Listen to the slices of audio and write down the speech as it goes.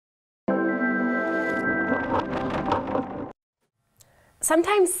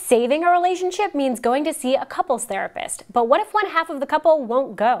Sometimes saving a relationship means going to see a couples therapist. But what if one half of the couple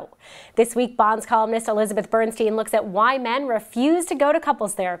won't go? This week, Bonds columnist Elizabeth Bernstein looks at why men refuse to go to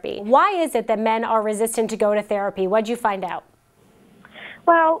couples therapy. Why is it that men are resistant to go to therapy? What'd you find out?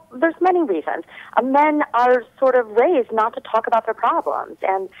 Well, there's many reasons. Men are sort of raised not to talk about their problems,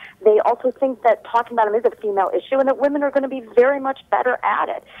 and they also think that talking about them is a female issue and that women are going to be very much better at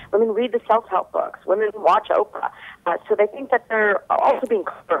it. Women read the self-help books. Women watch Oprah. So they think that they're also being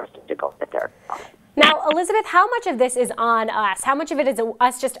coerced to go to therapy. Now, Elizabeth, how much of this is on us? How much of it is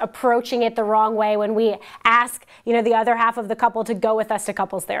us just approaching it the wrong way when we ask, the other half of the couple to go with us to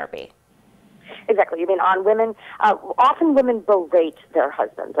couples therapy? Exactly. You mean on women? Often women berate their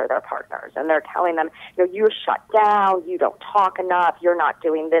husbands or their partners, and they're telling them, you're shut down, you don't talk enough, you're not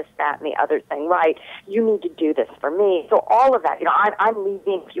doing this, that, and the other thing right. You need to do this for me. So all of that, I'm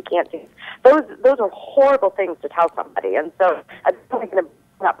leaving if you can't do this. Those are horrible things to tell somebody, and so it's only going to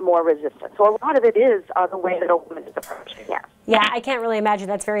bring up more resistance. So a lot of it is the way that a woman is approaching it. Yeah, I can't really imagine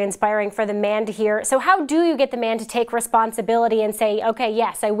that's very inspiring for the man to hear. So how do you get the man to take responsibility and say, okay,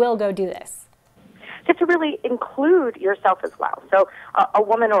 yes, I will go do this? To really include yourself as well. So a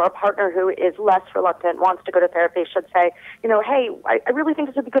woman or a partner who is less reluctant, wants to go to therapy, should say, hey, I really think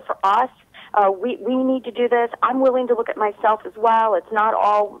this would be good for us. We need to do this. I'm willing to look at myself as well. It's not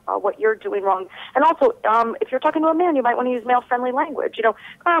all what you're doing wrong. And also, if you're talking to a man, you might want to use male-friendly language.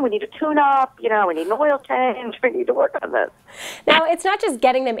 We need a tune-up. We need an oil change. We need to work on this. Now, it's not just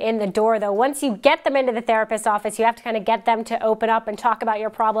getting them in the door, though. Once you get them into the therapist's office, you have to kind of get them to open up and talk about your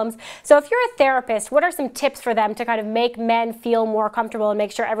problems. So if you're a therapist, what are some tips for them to kind of make men feel more comfortable and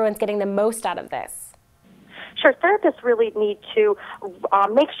make sure everyone's getting the most out of this? Sure, therapists really need to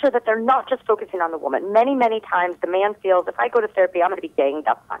make sure that they're not just focusing on the woman. Many, many times the man feels, if I go to therapy, I'm going to be ganged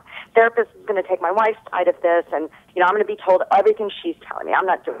up on. Therapist is going to take my wife's side of this, and I'm going to be told everything she's telling me. I'm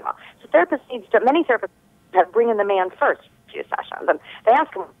not doing well. So many therapists bring in the man first a few sessions, and they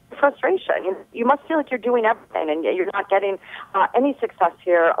ask him frustration. You must feel like you're doing everything, and you're not getting any success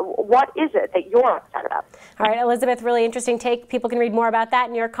here. What is it that you're upset about? All right, Elizabeth, really interesting take. People can read more about that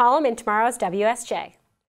in your column in tomorrow's WSJ.